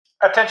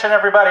Attention,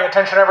 everybody.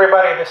 Attention,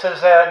 everybody. This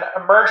is an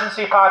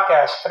emergency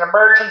podcast. An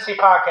emergency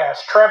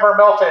podcast. Trevor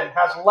Milton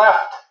has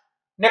left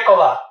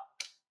Nikola.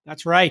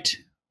 That's right.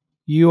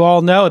 You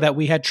all know that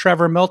we had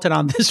Trevor Milton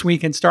on This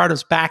Week in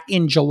Startups back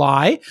in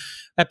July,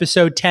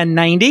 episode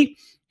 1090,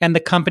 and the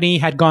company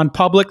had gone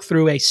public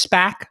through a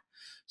SPAC,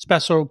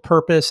 Special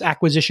Purpose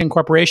Acquisition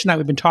Corporation, that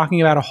we've been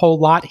talking about a whole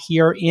lot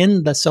here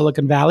in the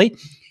Silicon Valley.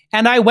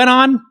 And I went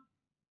on,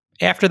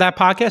 after that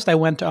podcast, I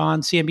went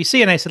on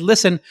CNBC and I said,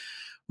 listen,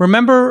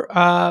 remember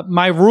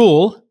my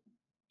rule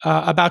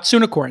about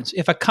Soonicorns.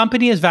 If a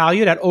company is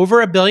valued at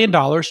over $1 billion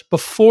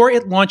before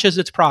it launches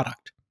its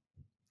product,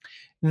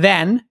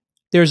 then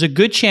there's a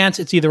good chance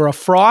it's either a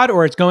fraud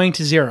or it's going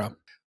to zero.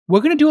 We're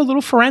going to do a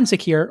little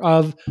forensic here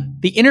of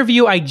the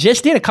interview I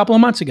just did a couple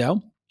of months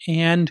ago.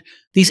 And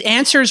these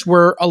answers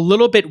were a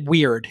little bit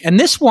weird. And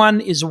this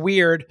one is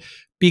weird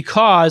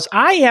because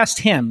I asked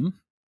him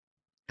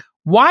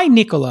why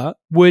Nikola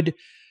would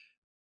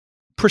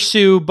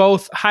pursue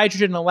both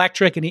hydrogen and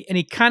electric, and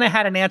he kind of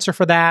had an answer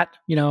for that.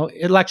 You know,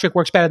 electric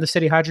works better in the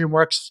city, hydrogen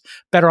works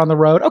better on the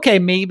road. Okay,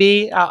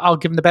 maybe I'll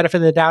give him the benefit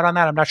of the doubt on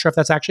that. I'm not sure if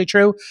that's actually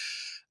true.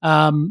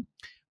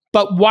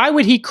 But why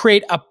would he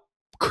create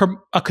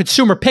a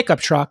consumer pickup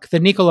truck, the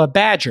Nikola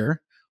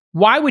Badger?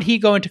 Why would he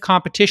go into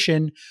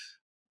competition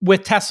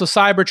with Tesla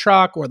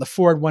Cybertruck or the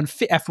Ford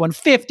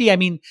F-150? I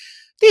mean,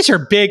 these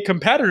are big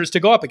competitors to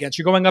go up against.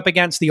 You're going up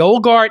against the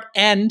old guard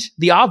and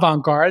the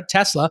avant-garde,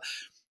 Tesla.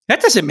 That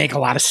doesn't make a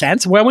lot of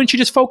sense. Why wouldn't you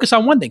just focus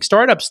on one thing?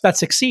 Startups that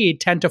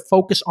succeed tend to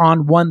focus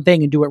on one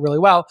thing and do it really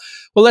well.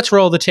 Well, let's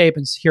roll the tape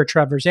and hear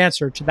Trevor's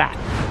answer to that.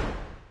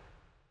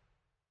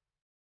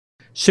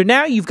 So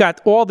now you've got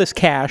all this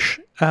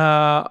cash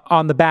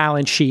on the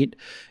balance sheet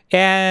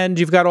and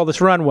you've got all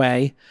this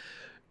runway.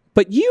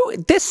 But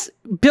this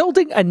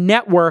building a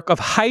network of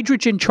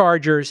hydrogen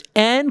chargers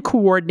and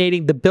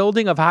coordinating the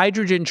building of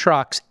hydrogen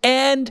trucks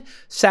and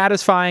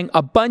satisfying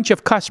a bunch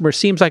of customers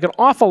seems like an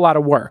awful lot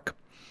of work.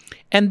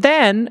 And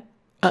then,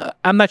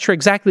 I'm not sure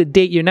exactly the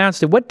date you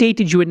announced it. What date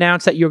did you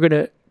announce that you're going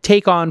to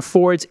take on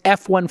Ford's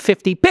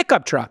F-150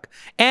 pickup truck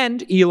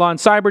and Elon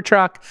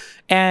Cybertruck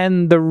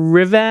and the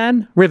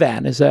Rivian?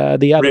 Rivian is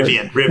the other.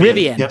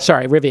 Rivian. Yep.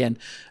 Sorry, Rivian.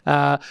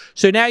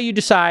 So now you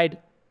decide,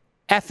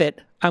 F it.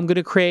 I'm going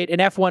to create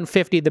an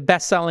F-150, the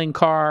best-selling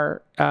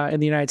car in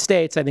the United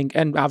States, I think,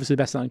 and obviously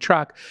the best-selling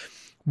truck.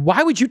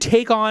 Why would you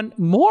take on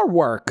more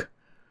work?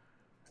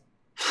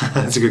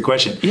 That's a good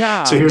question.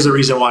 Yeah. So here's the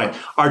reason why.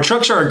 Our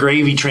trucks are a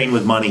gravy train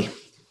with money.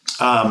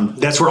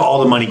 That's where all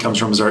the money comes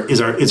from is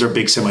our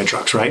big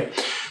semi-trucks,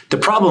 right? The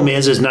problem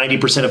is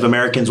 90% of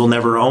Americans will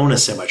never own a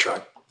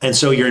semi-truck. And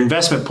so your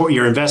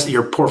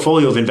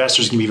portfolio of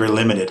investors can be very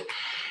limited.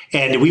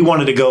 And we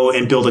wanted to go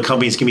and build a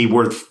company that's going to be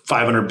worth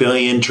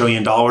 $500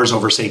 trillion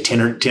over, say,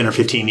 10 or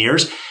 15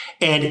 years.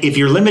 And if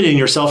you're limiting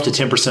yourself to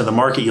 10% of the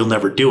market, you'll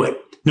never do it,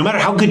 no matter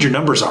how good your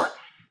numbers are.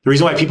 The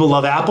reason why people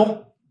love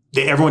Apple,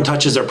 everyone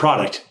touches their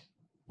product.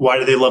 Why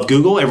do they love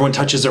Google? Everyone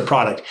touches their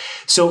product.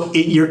 So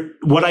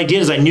what I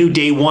did is I knew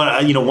day one,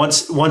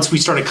 once we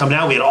started coming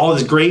out, we had all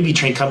this gravy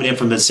train coming in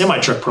from the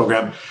semi-truck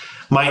program.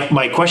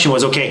 My question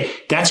was, okay,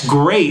 that's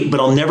great, but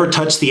I'll never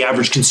touch the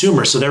average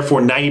consumer. So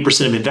therefore,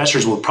 90% of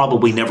investors will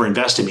probably never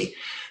invest in me.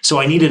 So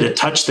I needed to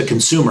touch the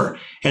consumer.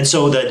 And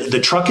so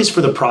the truck is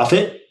for the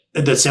profit,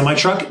 the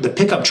semi-truck, the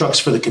pickup truck's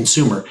for the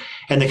consumer.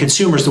 And the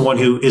consumer is the one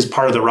who is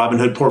part of the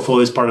Robinhood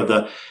portfolio, is part of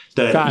the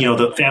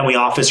family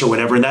office or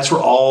whatever. And that's where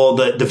all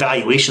the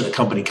valuation of the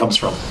company comes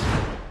from.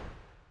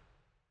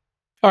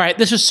 All right,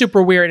 this is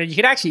super weird. And you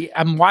can actually,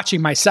 I'm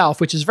watching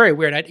myself, which is very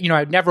weird.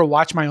 I'd never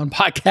watch my own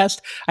podcast.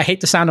 I hate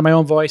the sound of my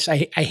own voice.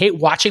 I hate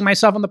watching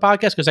myself on the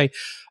podcast because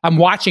I'm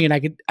watching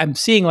and I'm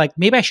seeing like,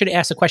 maybe I should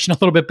ask the question a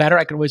little bit better.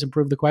 I can always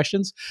improve the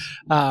questions.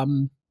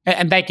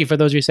 And thank you for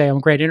those of you who say I'm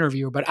a great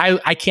interviewer, but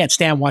I can't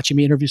stand watching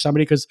me interview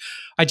somebody because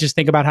I just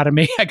think about how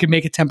I could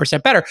make it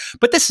 10% better.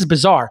 But this is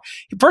bizarre.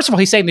 First of all,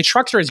 he's saying the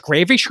trucks are his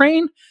gravy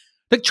train.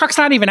 The truck's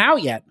not even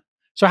out yet.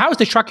 So how is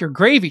the truck your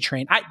gravy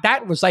train?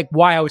 That was like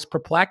why I was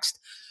perplexed.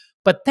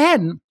 But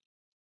then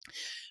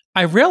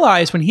I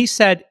realized when he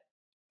said,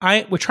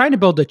 we're trying to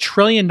build $1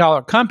 trillion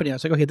company, I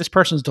was like, okay, this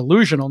person's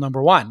delusional,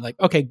 number one. Like,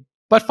 okay,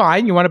 but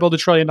fine, you want to build $1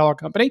 trillion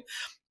company?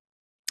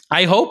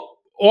 I hope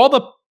all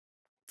the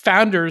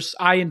founders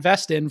I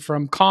invest in,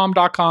 from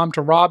Calm.com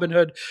to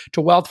Robinhood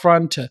to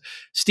Wealthfront to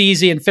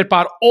Steezy and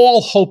Fitbot,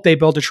 all hope they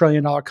build $1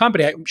 trillion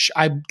company.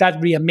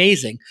 That'd be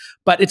amazing.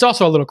 But it's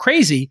also a little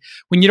crazy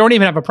when you don't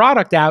even have a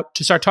product out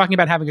to start talking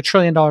about having $1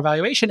 trillion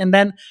valuation. And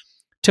then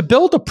to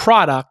build a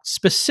product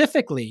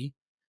specifically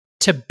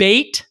to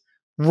bait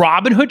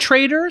Robinhood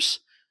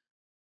traders,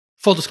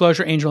 full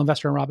disclosure, angel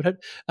investor in Robinhood,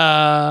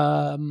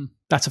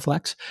 that's a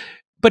flex.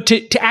 But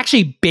to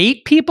actually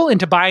bait people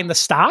into buying the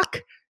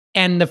stock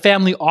and the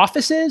family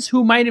offices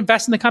who might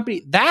invest in the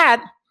company,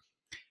 that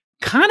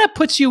kind of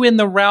puts you in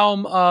the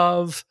realm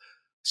of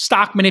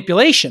stock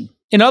manipulation.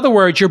 In other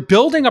words, you're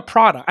building a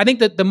product. I think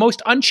that the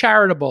most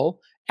uncharitable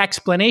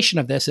explanation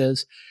of this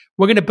is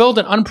we're going to build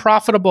an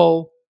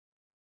unprofitable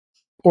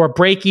or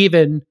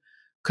break-even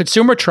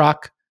consumer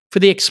truck for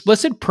the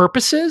explicit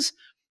purposes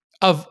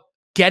of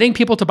getting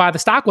people to buy the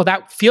stock. Well,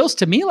 that feels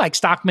to me like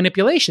stock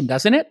manipulation,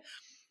 doesn't it?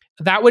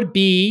 That would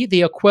be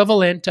the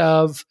equivalent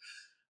of,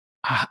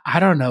 I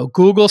don't know,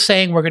 Google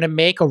saying we're going to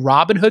make a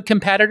Robinhood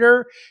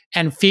competitor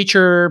and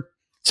feature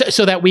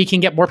so that we can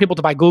get more people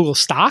to buy Google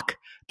stock.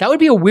 That would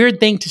be a weird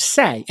thing to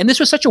say. And this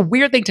was such a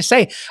weird thing to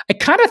say. It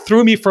kind of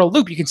threw me for a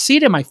loop. You can see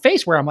it in my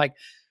face where I'm like,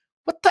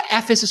 what the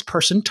F is this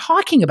person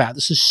talking about?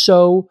 This is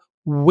so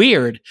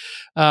weird.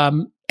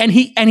 And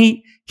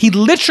he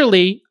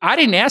literally, I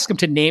didn't ask him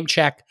to name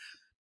check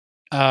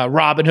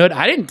Robinhood.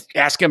 I didn't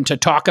ask him to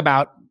talk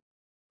about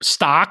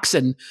stocks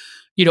and,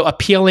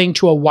 appealing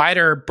to a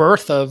wider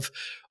berth of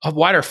a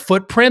wider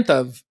footprint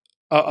of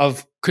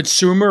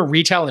consumer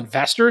retail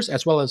investors,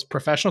 as well as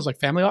professionals like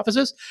family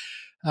offices.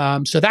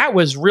 So that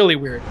was really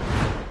weird.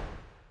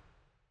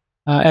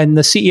 And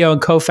the CEO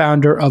and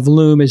co-founder of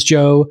Loom is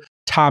Joe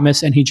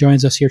Thomas, and he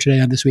joins us here today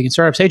on This Week in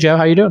Startups. Hey, Joe,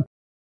 how you doing?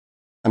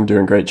 I'm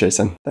doing great,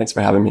 Jason. Thanks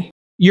for having me.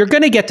 You're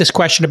going to get this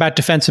question about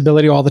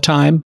defensibility all the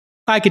time.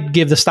 I could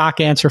give the stock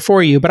answer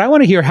for you, but I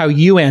want to hear how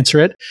you answer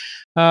it.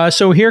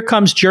 So here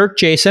comes Jerk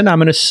Jason.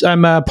 I'm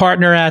a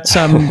partner at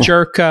some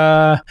Jerk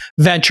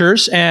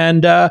Ventures,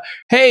 and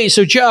hey,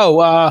 so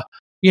Joe,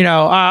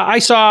 I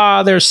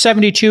saw there's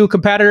 72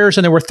 competitors,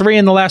 and there were 3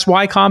 in the last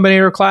Y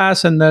Combinator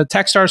class, and the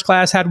Techstars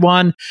class had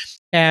 1,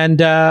 and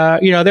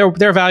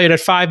they're valued at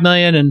 $5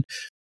 million and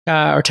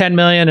or $10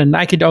 million, and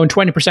I could own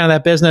 20% of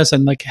that business,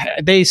 and like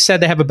they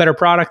said they have a better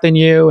product than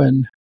you,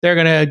 and they're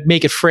going to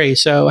make it free.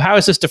 So how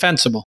is this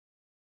defensible?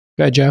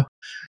 Go ahead, Joe.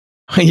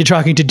 You're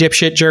talking to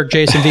dipshit jerk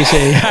Jason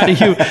VC.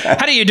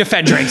 How do you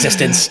defend your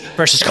existence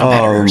versus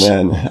competitors? Oh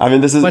man, I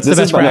mean, what's the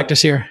best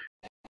practice here?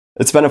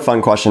 It's been a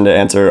fun question to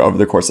answer over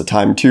the course of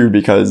time too,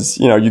 because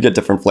you get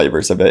different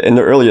flavors of it. In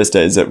the earliest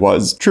days, it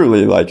was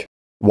truly like,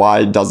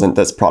 why doesn't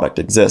this product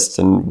exist,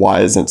 and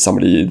why isn't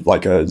somebody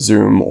like a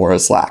Zoom or a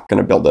Slack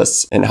going to build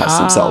this in-house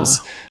themselves?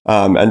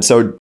 And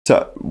so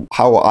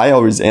how I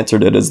always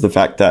answered it is the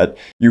fact that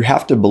you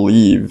have to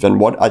believe, and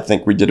what I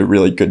think we did a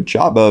really good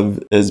job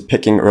of is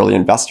picking early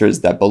investors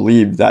that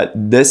believe that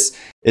this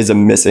is a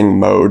missing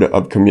mode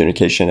of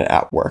communication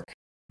at work,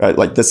 right?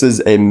 Like this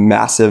is a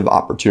massive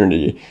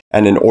opportunity.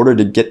 And in order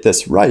to get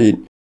this right,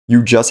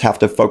 you just have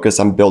to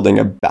focus on building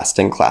a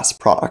best-in-class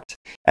product.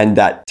 And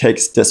that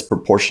takes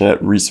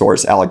disproportionate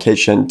resource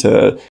allocation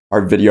to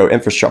our video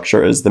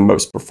infrastructure is the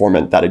most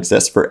performant that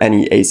exists for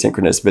any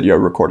asynchronous video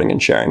recording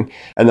and sharing.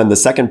 And then the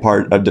second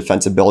part of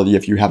defensibility,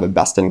 if you have a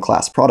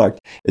best-in-class product,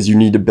 is you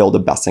need to build a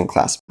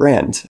best-in-class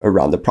brand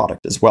around the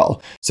product as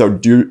well. So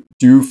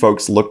do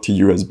folks look to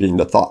you as being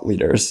the thought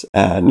leaders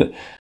and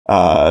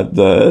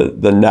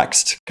the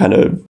next kind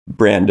of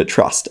brand to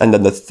trust? And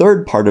then the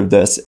third part of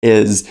this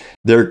is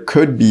there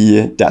could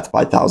be death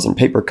by 1,000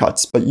 paper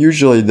cuts, but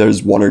usually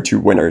there's 1 or 2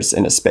 winners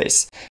in a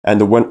space.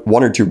 And the 1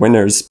 or 2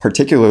 winners,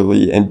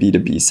 particularly in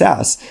B2B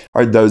SaaS,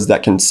 are those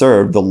that can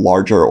serve the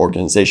larger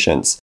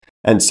organizations.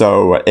 And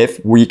so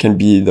if we can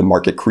be the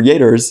market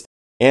creators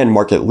and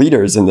market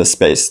leaders in this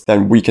space,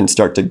 then we can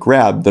start to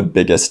grab the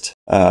biggest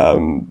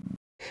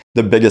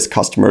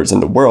customers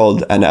in the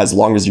world. And as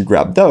long as you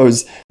grab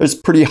those, there's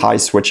pretty high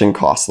switching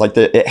costs. Like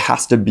it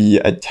has to be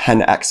a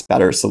 10x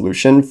better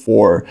solution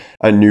for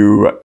a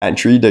new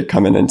entry to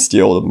come in and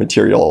steal the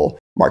material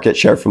market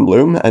share from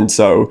Loom. And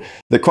so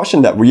the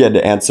question that we had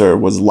to answer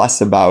was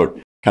less about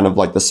kind of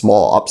like the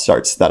small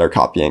upstarts that are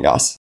copying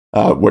us,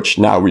 which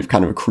now we've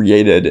kind of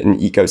created an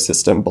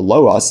ecosystem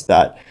below us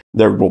that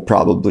there will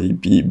probably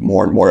be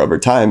more and more over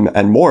time,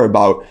 and more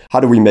about how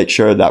do we make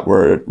sure that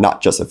we're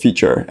not just a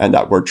feature and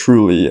that we're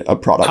truly a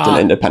product and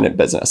independent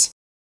business.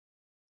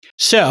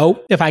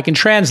 So if I can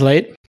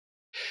translate,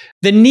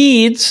 the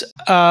needs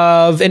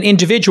of an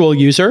individual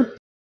user,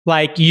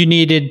 like you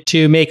needed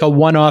to make a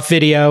one-off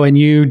video and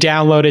you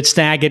downloaded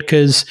Snagit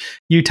because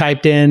you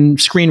typed in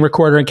screen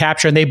recorder and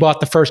capture, and they bought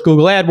the first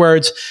Google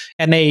AdWords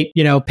and they,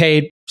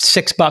 paid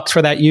 $6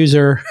 for that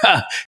user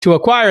to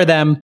acquire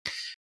them.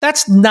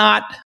 That's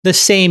not the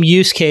same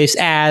use case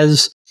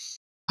as,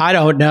 I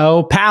don't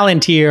know,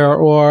 Palantir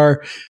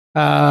or,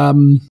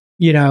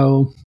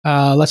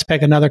 let's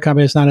pick another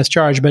company that's not as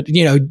charged, but,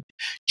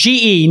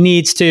 GE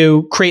needs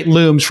to create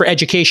Looms for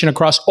education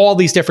across all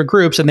these different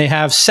groups, and they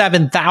have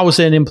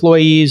 7,000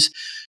 employees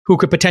who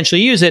could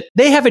potentially use it.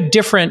 They have a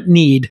different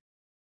need,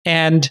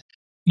 and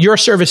you're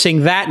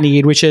servicing that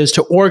need, which is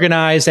to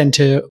organize and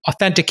to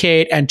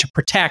authenticate and to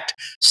protect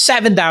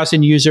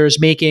 7,000 users,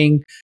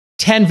 making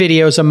 10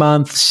 videos a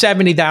month,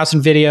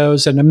 70,000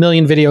 videos, and 1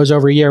 million videos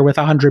over a year with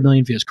 100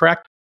 million views,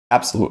 correct?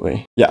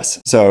 Absolutely.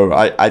 Yes. So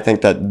I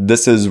think that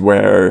this is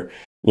where,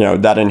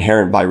 that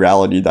inherent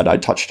virality that I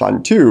touched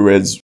on too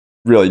is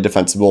really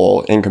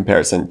defensible in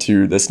comparison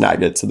to the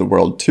Snagits of the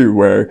world too,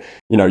 where,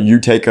 you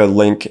take a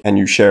link and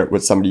you share it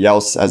with somebody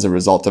else as a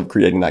result of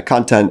creating that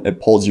content, it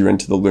pulls you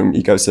into the Loom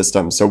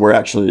ecosystem. So we're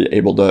actually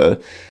able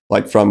to,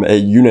 like from a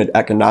unit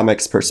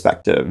economics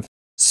perspective,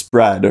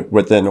 spread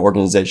within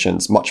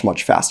organizations much,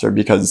 much faster,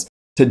 because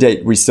to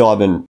date, we still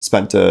haven't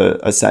spent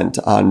a cent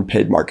on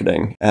paid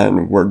marketing,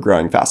 and we're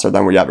growing faster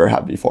than we ever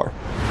have before.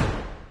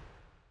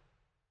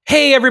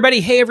 Hey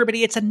everybody,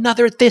 it's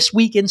another This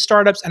Week in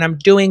Startups, and I'm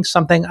doing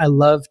something I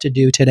love to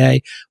do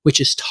today,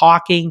 which is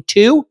talking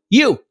to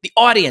you, the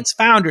audience,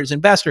 founders,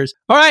 investors.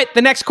 All right,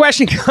 the next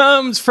question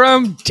comes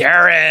from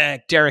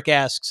Derek. Derek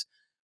asks,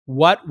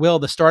 what will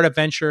the startup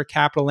venture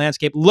capital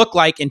landscape look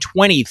like in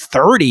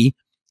 2030?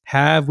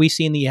 Have we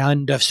seen the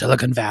end of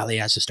Silicon Valley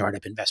as a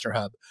startup investor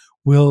hub?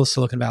 Will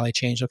Silicon Valley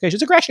change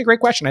locations? It's actually a great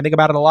question. I think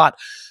about it a lot.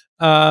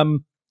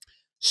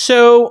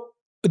 So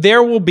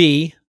there will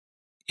be,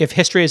 if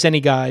history is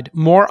any guide,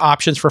 more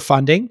options for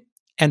funding,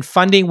 and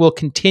funding will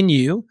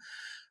continue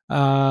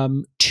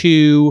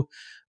to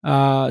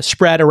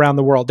spread around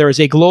the world. There is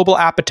a global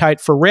appetite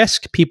for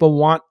risk. People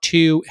want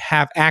to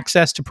have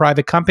access to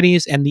private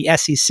companies, and the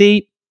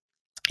SEC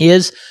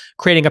is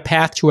creating a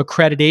path to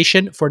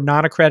accreditation for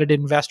non-accredited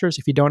investors.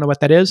 If you don't know what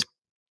that is,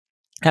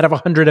 out of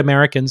 100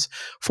 Americans,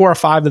 4 or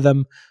 5 of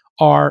them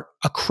are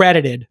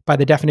accredited by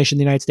the definition in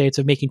the United States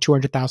of making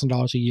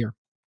 $200,000 a year.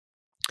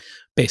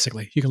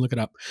 Basically, you can look it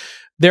up.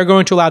 They're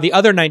going to allow the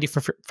other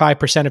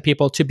 95% of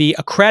people to be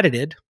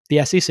accredited.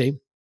 The SEC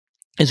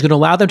is going to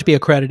allow them to be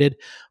accredited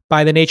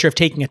by the nature of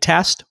taking a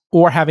test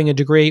or having a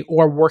degree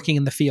or working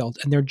in the field.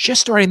 And they're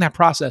just starting that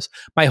process.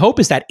 My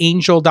hope is that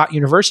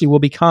Angel.University will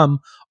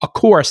become a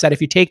course that if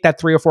you take that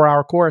 3 or 4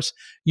 hour course,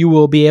 you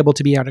will be able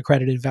to be an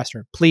accredited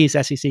investor. Please,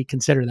 SEC,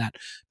 consider that.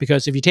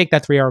 Because if you take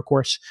that 3 hour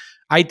course,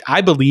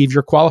 I believe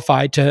you're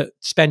qualified to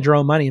spend your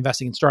own money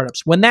investing in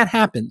startups. When that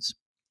happens,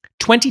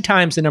 20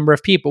 times the number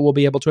of people will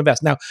be able to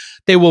invest. Now,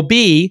 they will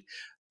be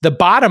the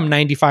bottom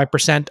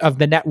 95% of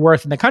the net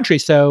worth in the country.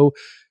 So,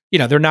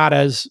 they're not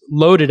as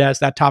loaded as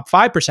that top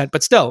 5%,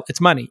 but still, it's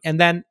money. And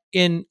then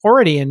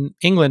already in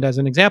England, as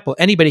an example,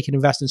 anybody can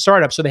invest in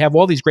startups. So they have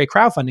all these great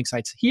crowdfunding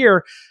sites.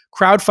 Here,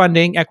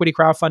 crowdfunding, equity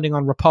crowdfunding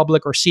on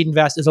Republic or Seed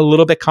Invest is a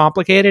little bit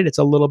complicated. It's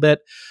a little bit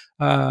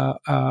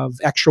of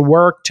extra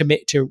work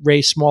to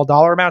raise small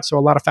dollar amounts. So a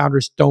lot of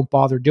founders don't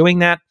bother doing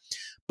that.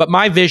 But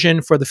my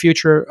vision for the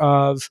future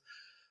of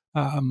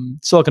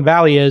Silicon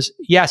Valley is,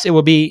 yes, it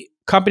will be,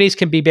 companies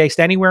can be based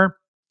anywhere.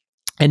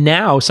 And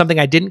now something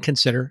I didn't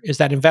consider is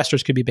that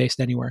investors could be based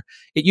anywhere.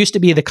 It used to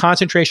be the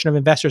concentration of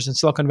investors in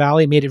Silicon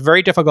Valley made it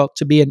very difficult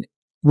to be a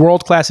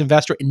world-class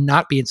investor and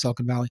not be in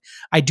Silicon Valley.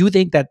 I do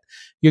think that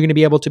you're going to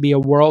be able to be a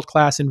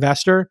world-class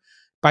investor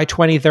by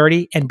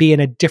 2030 and be in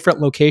a different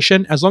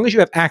location as long as you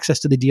have access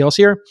to the deals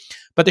here.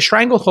 But the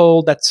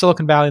stranglehold that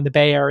Silicon Valley and the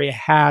Bay Area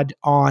had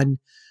on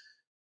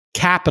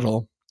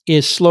capital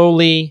is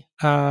slowly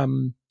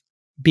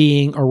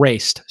being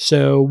erased.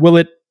 So will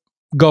it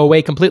go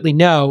away completely?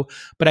 No,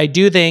 but I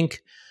do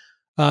think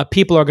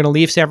people are going to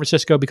leave San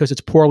Francisco because it's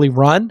poorly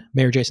run,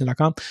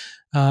 mayorjason.com.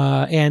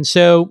 And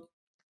so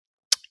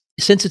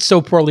since it's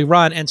so poorly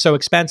run and so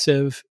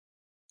expensive,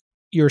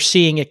 you're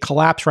seeing it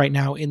collapse right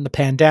now in the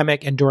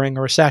pandemic and during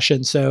a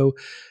recession. So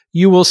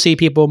you will see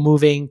people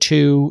moving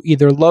to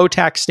either low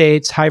tax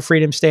states, high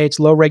freedom states,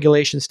 low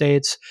regulation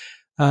states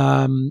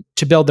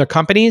to build their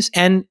companies,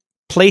 and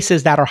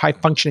places that are high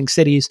functioning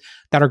cities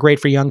that are great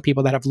for young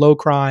people that have low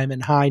crime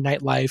and high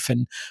nightlife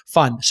and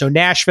fun. So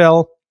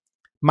Nashville,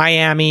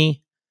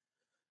 Miami,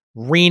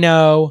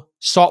 Reno,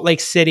 Salt Lake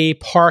City,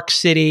 Park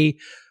City,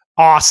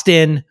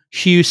 Austin,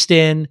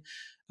 Houston.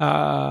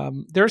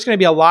 There's going to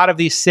be a lot of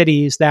these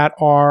cities that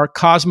are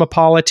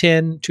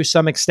cosmopolitan to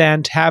some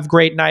extent, have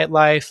great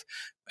nightlife,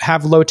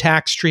 have low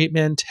tax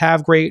treatment,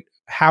 have great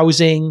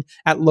housing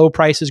at low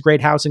prices,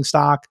 great housing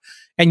stock,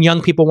 and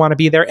young people want to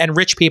be there, and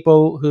rich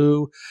people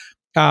who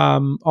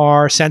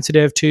are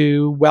sensitive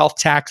to wealth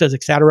taxes,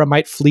 et cetera,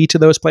 might flee to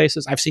those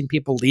places. I've seen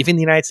people leaving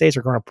the United States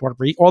or going to Puerto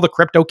Rico. All the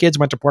crypto kids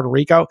went to Puerto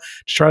Rico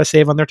to try to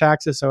save on their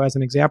taxes. So as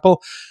an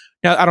example,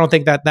 now I don't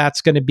think that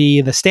that's going to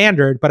be the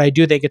standard, but I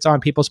do think it's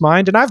on people's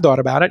mind. And I've thought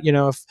about it.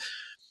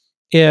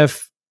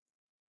 If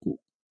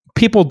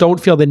people don't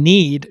feel the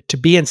need to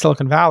be in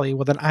Silicon Valley,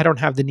 well, then I don't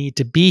have the need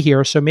to be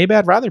here. So maybe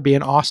I'd rather be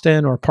in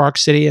Austin or Park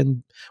City,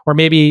 or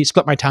maybe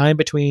split my time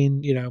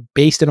between,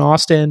 based in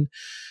Austin,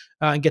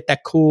 and get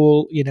that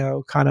cool,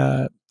 kind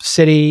of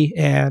city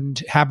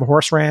and have a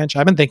horse ranch.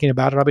 I've been thinking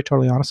about it. I'll be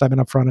totally honest. I've been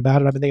upfront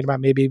about it. I've been thinking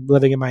about maybe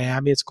living in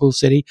Miami. It's a cool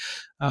city,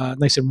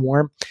 nice and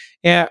warm.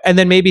 And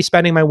then maybe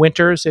spending my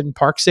winters in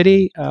Park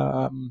City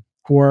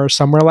or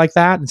somewhere like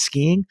that and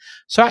skiing.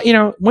 So,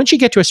 once you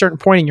get to a certain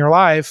point in your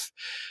life,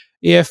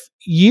 if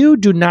you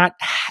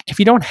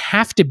don't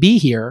have to be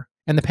here,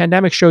 and the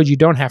pandemic showed you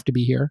don't have to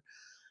be here,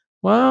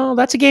 well,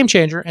 that's a game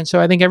changer. And so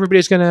I think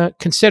everybody's going to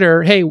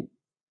consider, hey,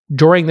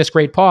 during this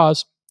great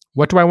pause,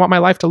 what do I want my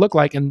life to look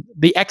like? And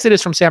the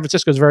exodus from San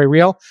Francisco is very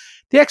real.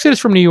 The exodus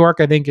from New York,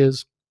 I think,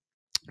 is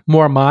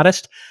more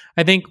modest.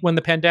 I think when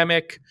the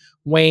pandemic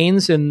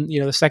wanes in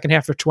the second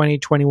half of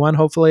 2021,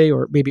 hopefully,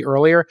 or maybe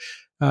earlier,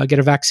 get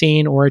a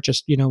vaccine, or it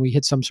just, we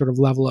hit some sort of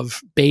level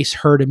of base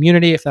herd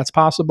immunity, if that's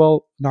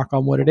possible, knock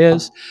on wood it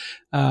is.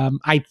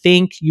 I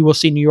think you will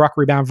see New York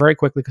rebound very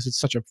quickly because it's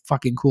such a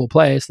fucking cool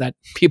place that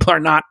people are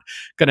not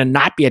going to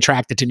not be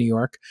attracted to New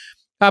York.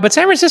 But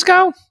San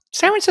Francisco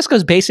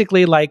is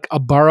basically like a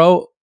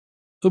borough.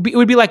 It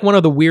would be like one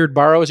of the weird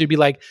boroughs. It'd be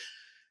like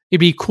It'd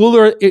be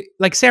cooler,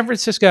 like San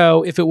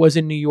Francisco, if it was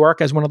in New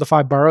York as one of the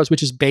 5 boroughs,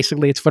 which is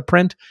basically its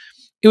footprint.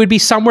 It would be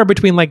somewhere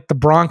between like the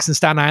Bronx and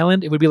Staten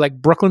Island. It would be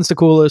like Brooklyn's the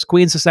coolest,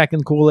 Queens the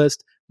second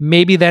coolest,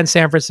 maybe then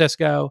San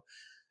Francisco.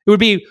 It would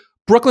be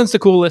Brooklyn's the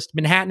coolest,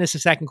 Manhattan is the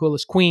second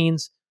coolest,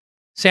 Queens,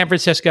 San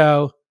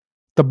Francisco,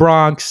 the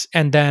Bronx,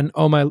 and then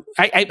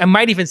I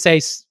might even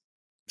say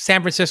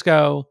San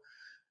Francisco,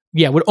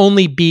 would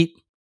only beat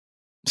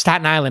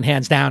Staten Island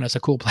hands down as a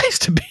cool place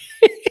to be.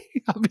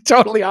 I'll be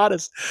totally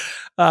honest.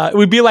 It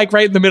would be like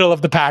right in the middle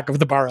of the pack of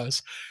the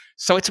boroughs.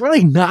 So it's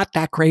really not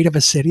that great of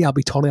a city. I'll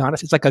be totally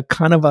honest. It's like a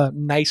kind of a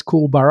nice,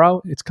 cool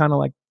borough. It's kind of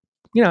like,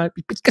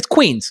 it's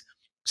Queens.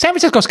 San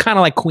Francisco is kind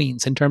of like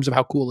Queens in terms of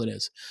how cool it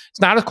is.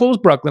 It's not as cool as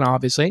Brooklyn,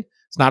 obviously.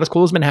 It's not as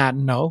cool as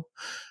Manhattan, no.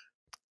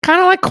 Kind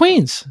of like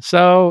Queens.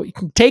 So you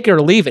can take it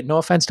or leave it. No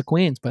offense to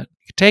Queens, but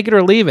you can take it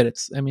or leave it.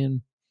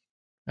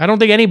 I don't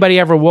think anybody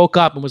ever woke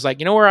up and was like,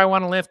 you know where I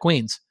want to live?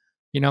 Queens.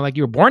 Like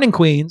you were born in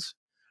Queens.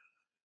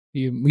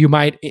 You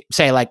might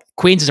say like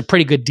Queens is a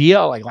pretty good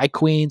deal. I like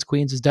Queens.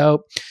 Queens is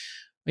dope.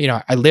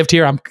 I lived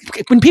here.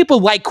 When people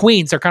like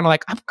Queens, they're kind of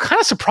like, I'm kind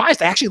of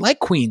surprised I actually like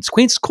Queens.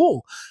 Queens is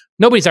cool.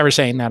 Nobody's ever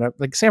saying that.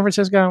 Like San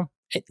Francisco.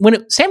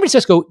 San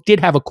Francisco did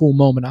have a cool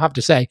moment, I have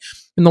to say.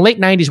 In the late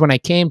 90s when I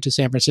came to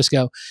San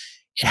Francisco,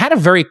 it had a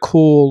very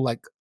cool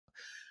like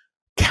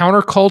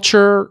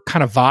counterculture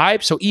kind of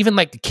vibe. So even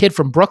like the kid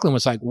from Brooklyn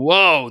was like,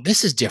 whoa,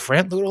 this is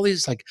different. Look at all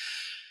these like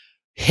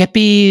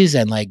hippies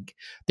and like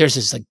there's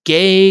this like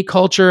gay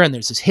culture and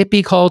there's this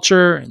hippie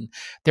culture and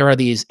there are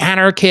these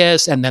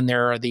anarchists and then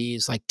there are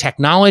these like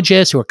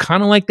technologists who are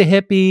kind of like the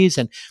hippies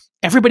and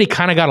everybody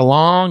kind of got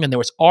along and there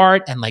was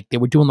art and like they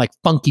were doing like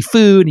funky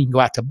food and you can go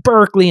out to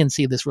Berkeley and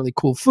see this really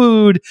cool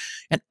food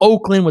and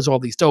Oakland was all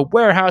these dope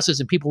warehouses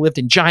and people lived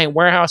in giant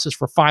warehouses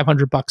for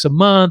 $500 a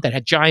month that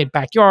had giant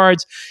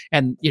backyards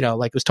and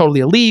like it was totally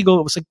illegal.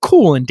 It was like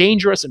cool and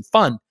dangerous and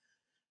fun.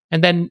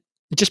 And then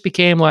it just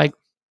became like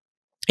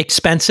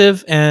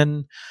expensive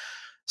and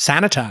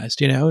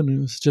sanitized, and it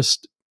was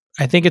just,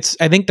 I think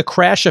the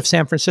crash of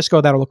San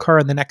Francisco that'll occur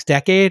in the next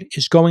decade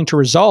is going to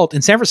result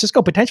in San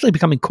Francisco potentially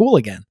becoming cool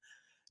again.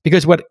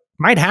 Because what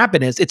might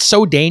happen is it's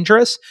so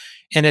dangerous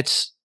and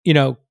it's,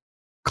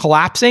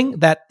 collapsing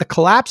that the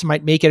collapse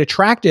might make it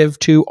attractive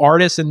to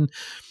artists and,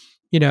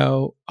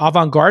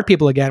 avant-garde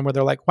people again, where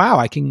they're like, wow,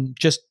 I can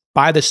just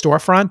buy this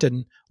storefront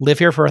and live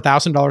here for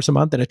 $1,000 a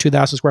month in a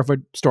 2,000 square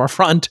foot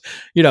storefront,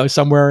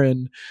 somewhere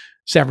in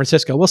San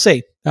Francisco. We'll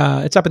see.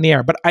 It's up in the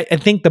air. But I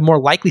think the more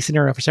likely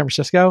scenario for San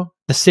Francisco,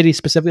 the city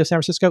specifically of San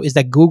Francisco, is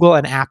that Google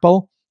and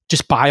Apple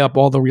just buy up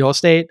all the real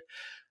estate.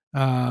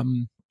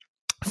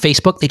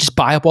 Facebook, they just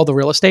buy up all the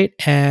real estate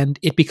and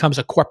it becomes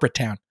a corporate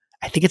town.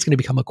 I think it's going to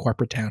become a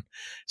corporate town.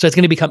 So it's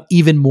going to become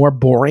even more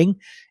boring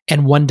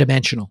and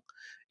one-dimensional.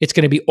 It's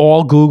going to be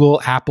all Google,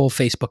 Apple,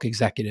 Facebook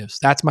executives.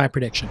 That's my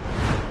prediction.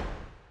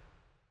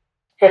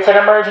 It's an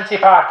emergency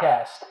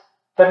podcast.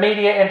 The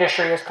media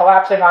industry is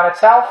collapsing on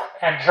itself,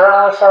 and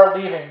journalists are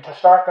leaving to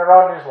start their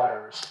own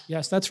newsletters.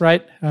 Yes, that's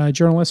right.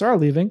 Journalists are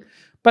leaving.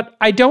 But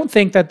I don't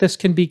think that this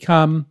can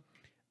become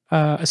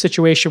a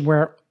situation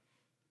where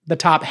the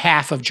top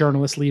half of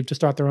journalists leave to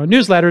start their own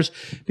newsletters,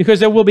 because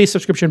there will be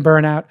subscription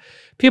burnout.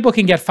 People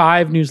can get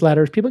 5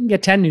 newsletters. People can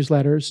get 10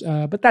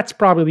 newsletters, but that's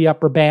probably the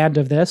upper band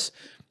of this.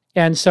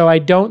 And so I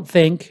don't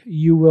think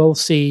you will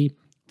see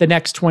the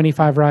next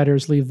 25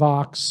 writers leave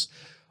Vox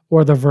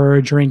or The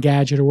Verge or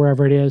Engadget or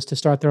wherever it is to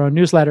start their own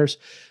newsletters.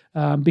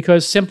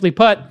 Because simply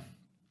put,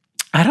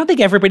 I don't think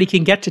everybody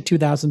can get to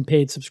 2,000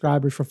 paid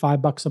subscribers for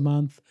 $5 a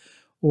month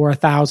or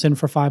 1,000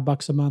 for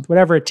 $5 a month,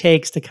 whatever it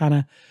takes to kind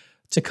of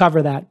to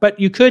cover that. But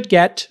you could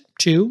get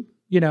to,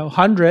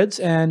 hundreds,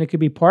 and it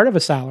could be part of a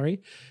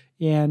salary.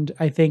 And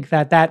I think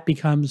that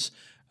becomes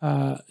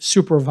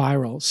super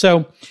viral.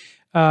 So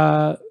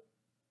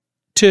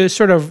to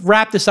sort of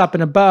wrap this up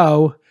in a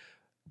bow,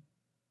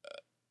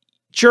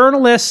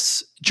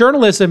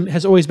 journalism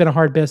has always been a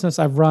hard business.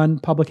 I've run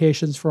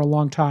publications for a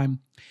long time.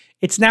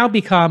 It's now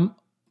become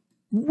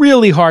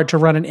really hard to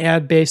run an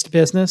ad-based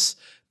business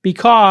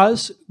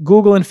because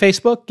Google and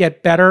Facebook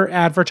get better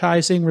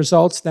advertising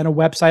results than a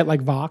website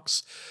like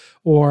Vox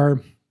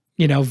or,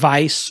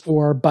 Vice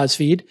or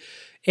BuzzFeed.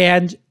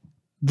 And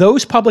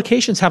those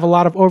publications have a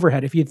lot of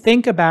overhead. If you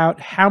think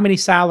about how many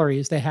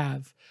salaries they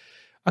have,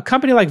 a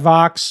company like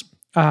Vox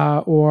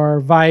or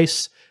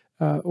Vice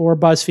or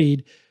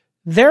BuzzFeed,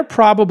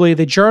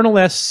 the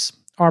journalists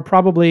are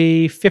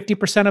probably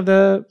 50% of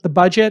the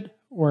budget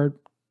or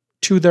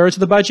 2/3 of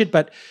the budget,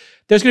 but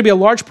there's going to be a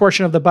large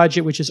portion of the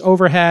budget, which is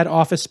overhead,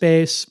 office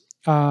space,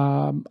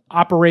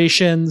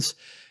 operations,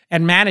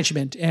 and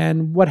management.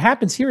 And what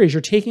happens here is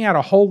you're taking out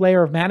a whole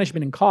layer of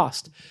management and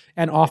cost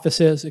and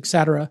offices, et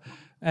cetera.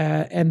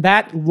 And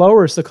that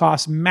lowers the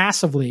cost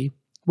massively,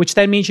 which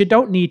then means you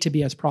don't need to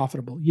be as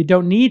profitable. You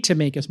don't need to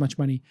make as much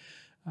money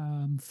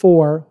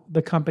for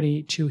the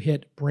company to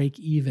hit break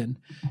even.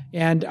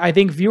 And I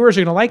think viewers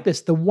are going to like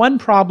this. The one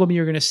problem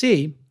you're going to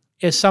see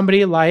is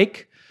somebody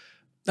like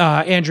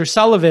Andrew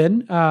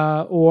Sullivan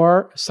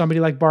or somebody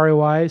like Bari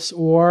Weiss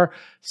or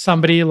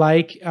somebody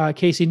like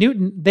Casey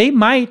Newton, they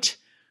might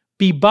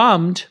be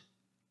bummed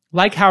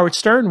like Howard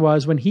Stern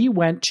was when he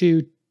went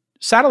to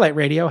satellite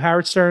radio.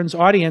 Howard Stern's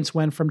audience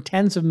went from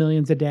tens of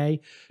millions a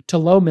day to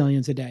low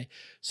millions a day.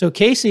 So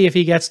Casey, if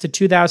he gets to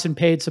 2,000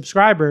 paid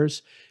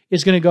subscribers,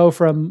 is going to go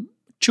from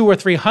 200,000 or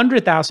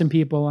 300,000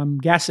 people, I'm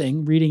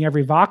guessing, reading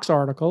every Vox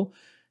article,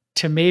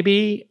 to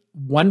maybe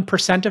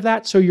 1% of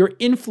that. So your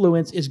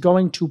influence is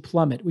going to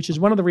plummet, which is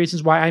one of the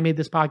reasons why I made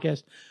this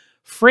podcast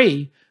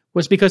free,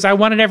 was because I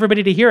wanted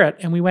everybody to hear it,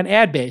 and we went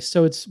ad-based.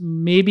 So it's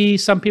maybe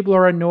some people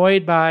are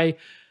annoyed by,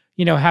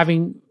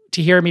 having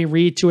to hear me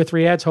read 2 or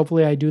 3 ads.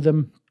 Hopefully I do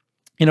them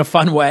in a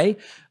fun way,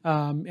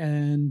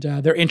 and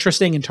they're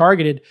interesting and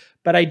targeted.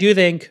 But I do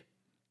think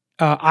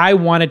I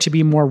wanted to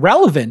be more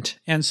relevant.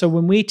 And so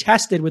when we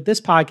tested with this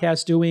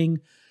podcast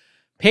doing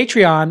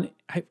Patreon,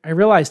 I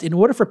realized in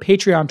order for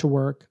Patreon to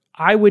work,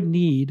 I would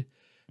need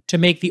to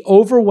make the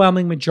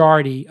overwhelming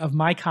majority of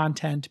my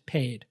content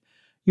paid.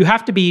 You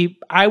have to be,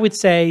 I would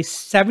say,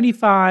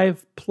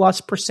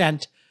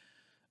 75+%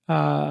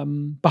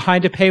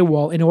 behind a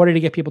paywall in order to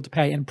get people to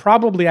pay, and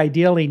probably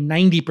ideally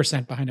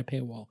 90% behind a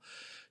paywall.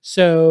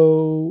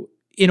 So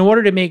in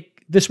order to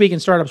make This Week in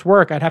Startups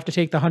work, I'd have to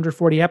take the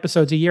 140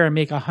 episodes a year and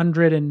make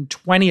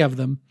 120 of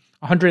them,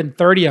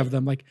 130 of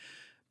them, like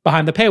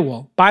behind the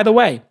paywall. By the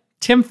way,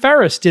 Tim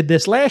Ferriss did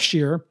this last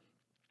year.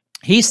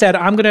 He said,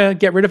 I'm going to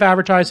get rid of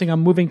advertising.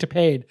 I'm moving to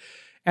paid.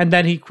 And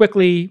then he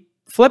quickly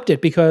flipped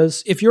it,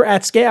 because if you're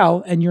at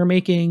scale and you're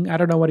making, I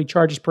don't know what he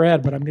charges per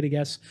ad, but I'm going to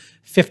guess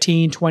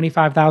 $15,000,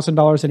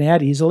 $25,000 an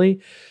ad easily.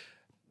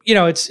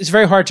 It's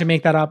very hard to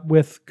make that up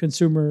with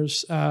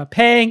consumers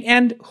paying.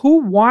 And who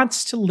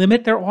wants to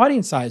limit their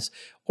audience size?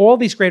 All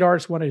these great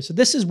artists want to. So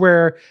this is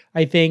where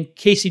I think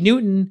Casey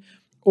Newton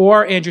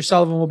or Andrew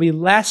Sullivan will be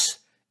less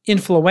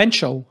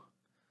influential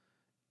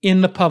in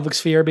the public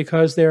sphere,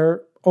 because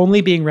they're only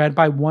being read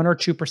by 1 or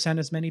 2%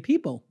 as many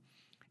people.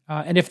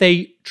 And if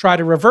they try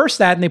to reverse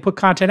that and they put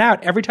content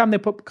out, every time they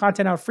put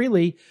content out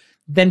freely,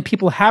 then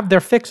people have their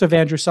fix of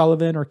Andrew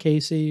Sullivan or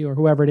Casey or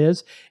whoever it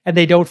is, and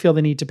they don't feel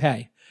the need to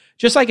pay.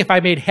 Just like if I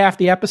made half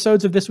the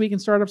episodes of This Week in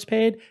Startups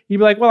paid, you'd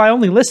be like, well, I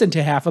only listened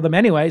to half of them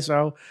anyway,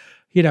 so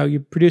you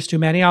produce too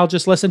many. I'll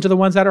just listen to the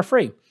ones that are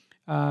free,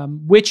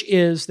 which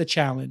is the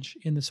challenge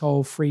in this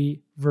whole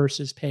free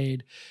versus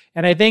paid.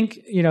 And I think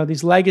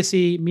these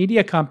legacy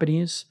media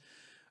companies,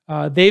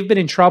 they've been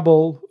in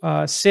trouble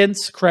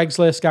since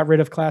Craigslist got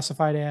rid of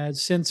classified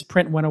ads, since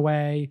print went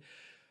away,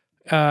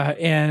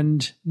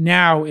 and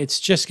now it's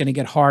just going to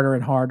get harder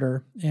and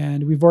harder.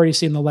 And we've already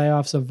seen the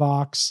layoffs of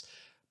Vox,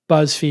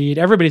 BuzzFeed.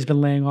 Everybody's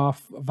been laying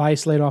off.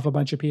 Vice laid off a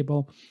bunch of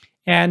people.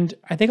 And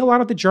I think a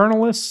lot of the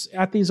journalists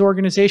at these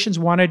organizations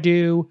want to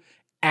do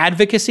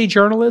advocacy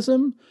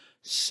journalism.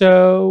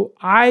 So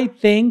I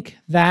think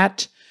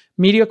that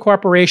media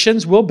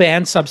corporations will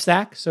ban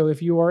Substack. So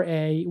if you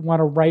want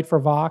to write for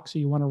Vox or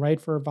you want to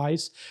write for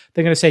Vice,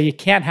 they're going to say you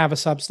can't have a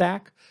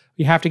Substack.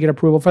 You have to get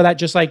approval for that,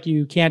 just like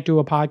you can't do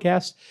a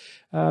podcast.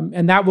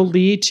 And that will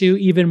lead to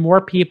even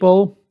more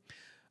people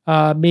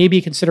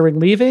maybe considering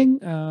leaving.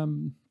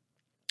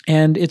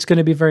 And it's going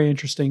to be very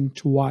interesting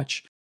to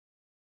watch.